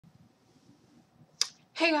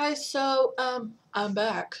Hey guys, so I'm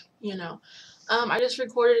back, I just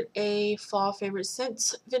recorded a fall favorite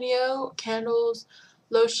scents video, candles,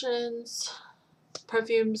 lotions,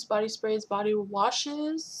 perfumes, body sprays, body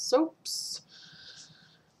washes, soaps.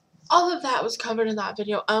 All of that was covered in that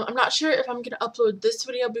video. I'm not sure if I'm going to upload this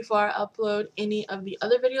video before I upload any of the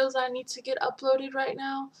other videos that I need to get uploaded right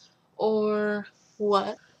now, or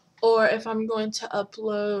what, or if I'm going to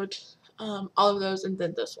upload all of those and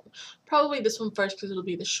then this one. Probably this one first because it'll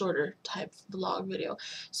be the shorter type vlog video.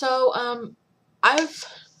 So I've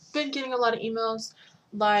been getting a lot of emails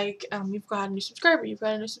like you've got a new subscriber,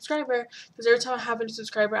 because every time I have a new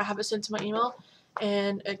subscriber I have it sent to my email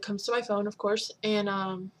and it comes to my phone, of course. And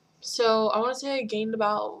so I want to say I gained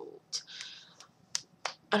about,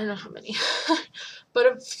 I don't know how many, but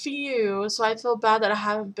a few. So I feel bad that I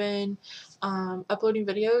haven't been uploading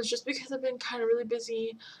videos just because I've been kind of really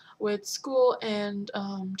busy with school and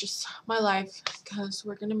just my life, because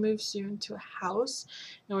we're going to move soon to a house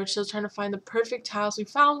and we're still trying to find the perfect house. We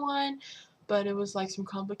found one, but it was like some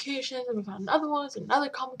complications, and we found another ones and other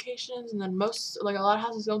complications, and then a lot of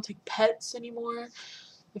houses don't take pets anymore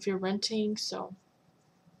if you're renting. So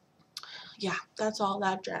yeah, that's all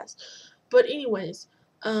that jazz. But anyways,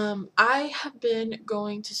 I have been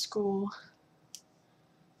going to school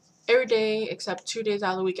every day except 2 days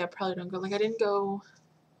out of the week. I probably don't go. Like, I didn't go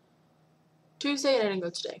Tuesday and I didn't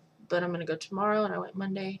go today, but I'm gonna go tomorrow, and I went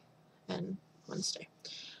Monday and Wednesday.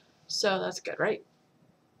 So that's good, right?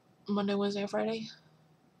 Monday, Wednesday, and Friday.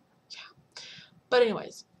 Yeah. But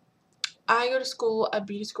anyways, I go to school at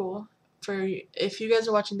beauty school. For if you guys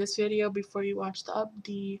are watching this video before you watch the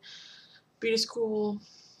beauty school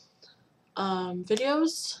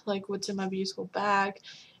videos, like what's in my beauty school bag,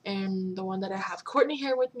 and the one that I have Courtney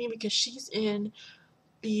here with me because she's in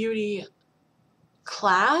beauty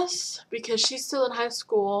class because she's still in high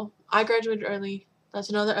school. I graduated early.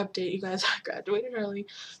 That's another update, you guys. I graduated early.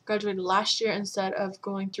 Graduated last year instead of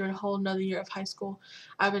going through a whole another year of high school.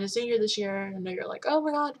 I've been a senior this year, and I know you're like, oh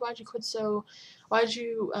my god, why'd you quit why'd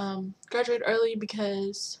you graduate early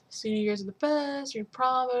because senior years are the best, your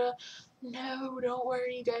prom, no, don't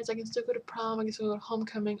worry, you guys. I can still go to prom, I can still go to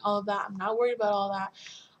homecoming, all of that. I'm not worried about all that.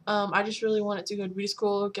 I just really wanted to go to beauty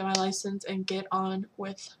school, get my license, and get on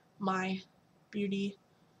with my beauty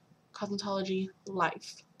cosmetology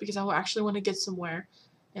life, because I actually want to get somewhere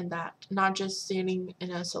in that, not just standing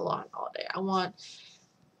in a salon all day. I want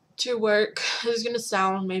to work. This is gonna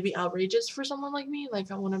sound maybe outrageous for someone like me.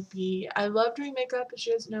 Like, I love doing makeup, as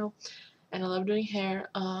you guys know, and I love doing hair,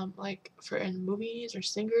 like for in movies or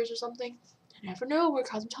singers or something. You never know where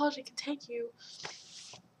cosmetology can take you.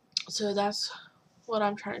 So that's what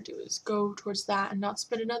I'm trying to do, is go towards that and not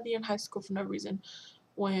spend another year in high school for no reason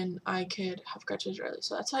when I could have graduated early.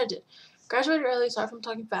 So that's what I did. Graduated early. Sorry if I'm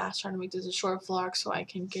talking fast, trying to make this a short vlog so I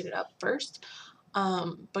can get it up first.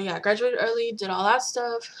 But yeah, graduated early, did all that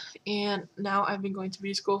stuff, and now I've been going to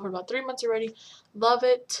beauty school for about 3 months already. Love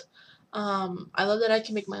it. I love that I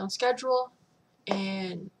can make my own schedule,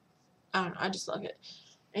 and I don't know, I just love it.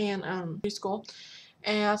 And beauty school.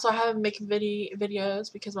 And so I have been making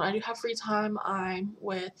videos because when I do have free time, I'm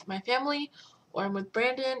with my family, or I'm with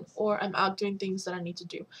Brandon, or I'm out doing things that I need to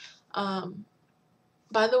do.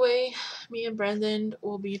 By the way, me and Brandon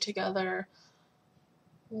will be together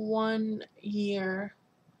 1 year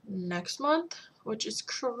next month, which is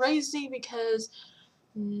crazy because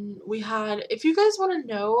if you guys want to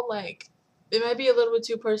know, like, it might be a little bit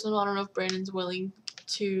too personal. I don't know if Brandon's willing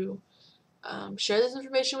to share this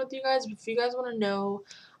information with you guys, but if you guys want to know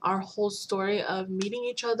our whole story of meeting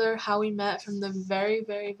each other, how we met from the very,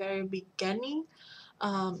 very, very beginning,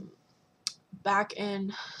 back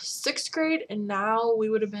in 6th grade, and now we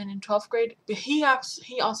would have been in 12th grade. He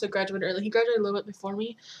also graduated early. He graduated a little bit before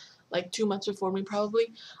me, like 2 months before me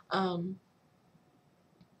probably. If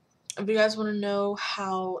you guys want to know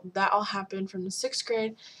how that all happened from the 6th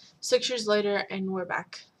grade, 6 years later, and we're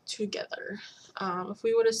back together. If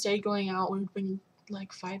we would have stayed going out, we would have been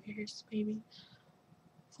like 5 years, maybe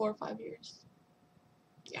 4 or 5 years.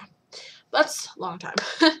 Yeah, that's a long time.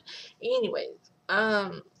 Anyways,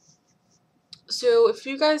 so if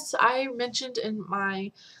you guys, I mentioned in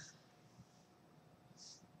my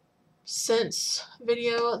scents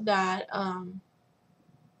video that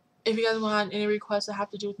if you guys want any requests that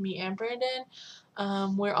have to do with me and Brandon,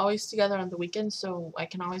 we're always together on the weekends, so I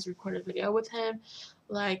can always record a video with him.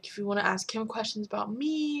 Like, if you want to ask him questions about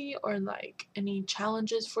me, or like any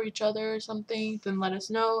challenges for each other or something, then let us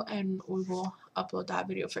know and we will upload that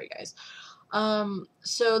video for you guys.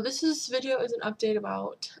 So this video is an update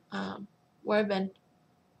about where I've been,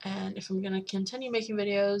 and if I'm gonna continue making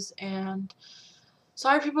videos, and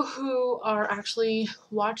sorry people who are actually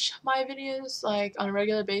watch my videos like on a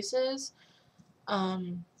regular basis.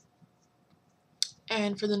 And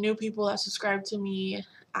for the new people that subscribe to me,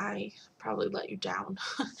 I probably let you down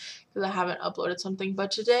because I haven't uploaded something. But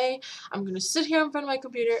today I'm going to sit here in front of my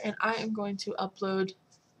computer and I am going to upload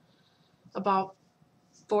about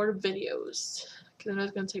 4 videos, because I know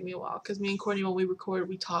it's going to take me a while, because me and Courtney, when we record,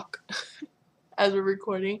 we talk as we're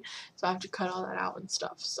recording, so I have to cut all that out and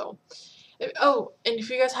stuff. So oh, and if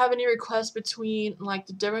you guys have any requests between like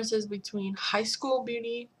the differences between high school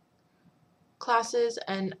beauty classes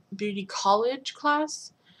and beauty college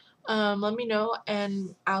class, let me know,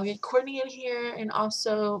 and I'll get Courtney in here, and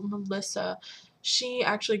also Melissa. She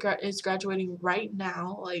actually is graduating right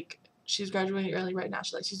now. Like, she's graduating early right now.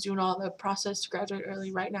 She's doing all the process to graduate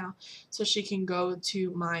early right now, so she can go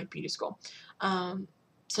to my beauty school.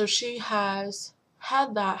 So she has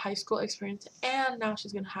had that high school experience, and now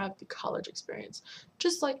she's gonna have the college experience,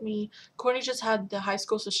 just like me. Courtney just had the high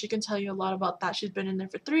school, so she can tell you a lot about that. She's been in there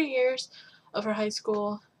for 3 years of her high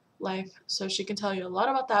school life, so she can tell you a lot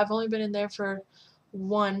about that. I've only been in there for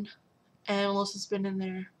 1, and Melissa's been in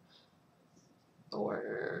there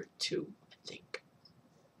for 2, I think.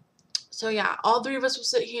 So yeah, all 3 of us will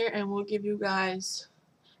sit here and we'll give you guys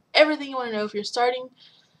everything you want to know. If you're starting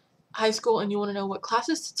high school and you want to know what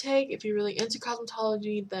classes to take, if you're really into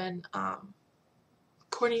cosmetology, then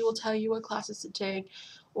Courtney will tell you what classes to take.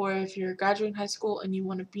 Or if you're graduating high school and you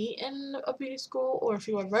want to be in a beauty school, or if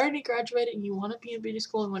you have already graduated and you want to be in beauty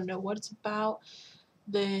school and want to know what it's about,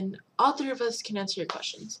 then all 3 of us can answer your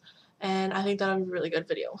questions. And I think that'll be a really good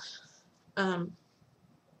video.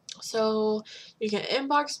 So you can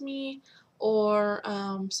inbox me or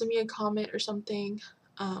send me a comment or something.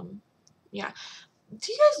 Yeah.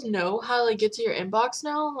 Do you guys know how to like get to your inbox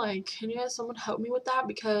now? Like, can you guys someone help me with that?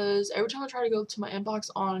 Because every time I try to go to my inbox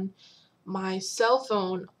on my cell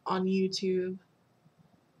phone on YouTube,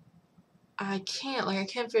 I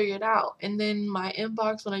can't figure it out. And then my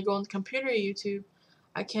inbox when I go on the computer YouTube,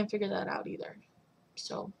 I can't figure that out either.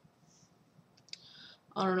 So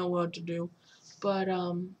I don't know what to do. But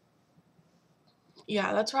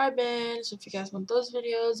yeah, that's where I've been. So if you guys want those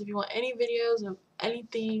videos, if you want any videos of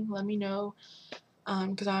anything, let me know.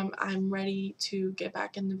 Because I'm ready to get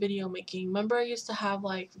back in the video making. Remember, I used to have,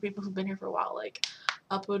 like, for people who've been here for a while, like,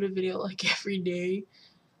 upload a video like every day.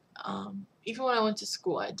 Even when I went to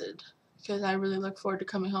school, I did, because I really look forward to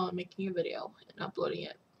coming home and making a video and uploading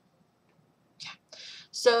it. Yeah.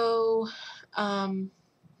 So my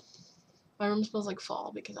room smells like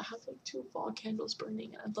fall because I have like 2 fall candles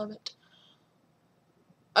burning and I love it.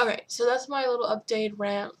 Okay, so that's my little update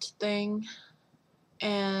rant thing.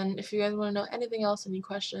 And if you guys want to know anything else, any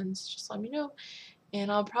questions, just let me know.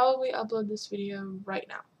 And I'll probably upload this video right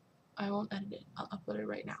now. I won't edit it. I'll upload it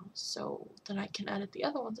right now. So then I can edit the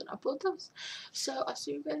other ones and upload those. So I'll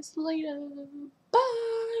see you guys later.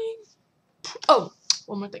 Bye! Oh,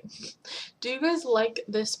 one more thing. Do you guys like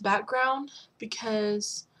this background?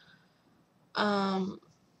 Because I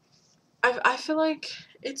feel like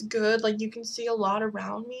it's good. Like, you can see a lot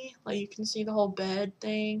around me. Like, you can see the whole bed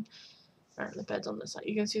thing. Or the bed's on this side.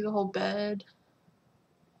 You can see the whole bed.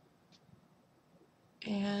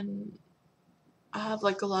 And I have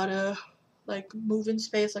like a lot of like moving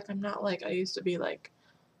space. Like, I'm not like I used to be like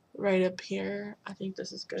right up here. I think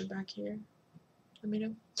this is good back here. Let me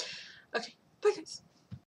know. Okay, bye guys.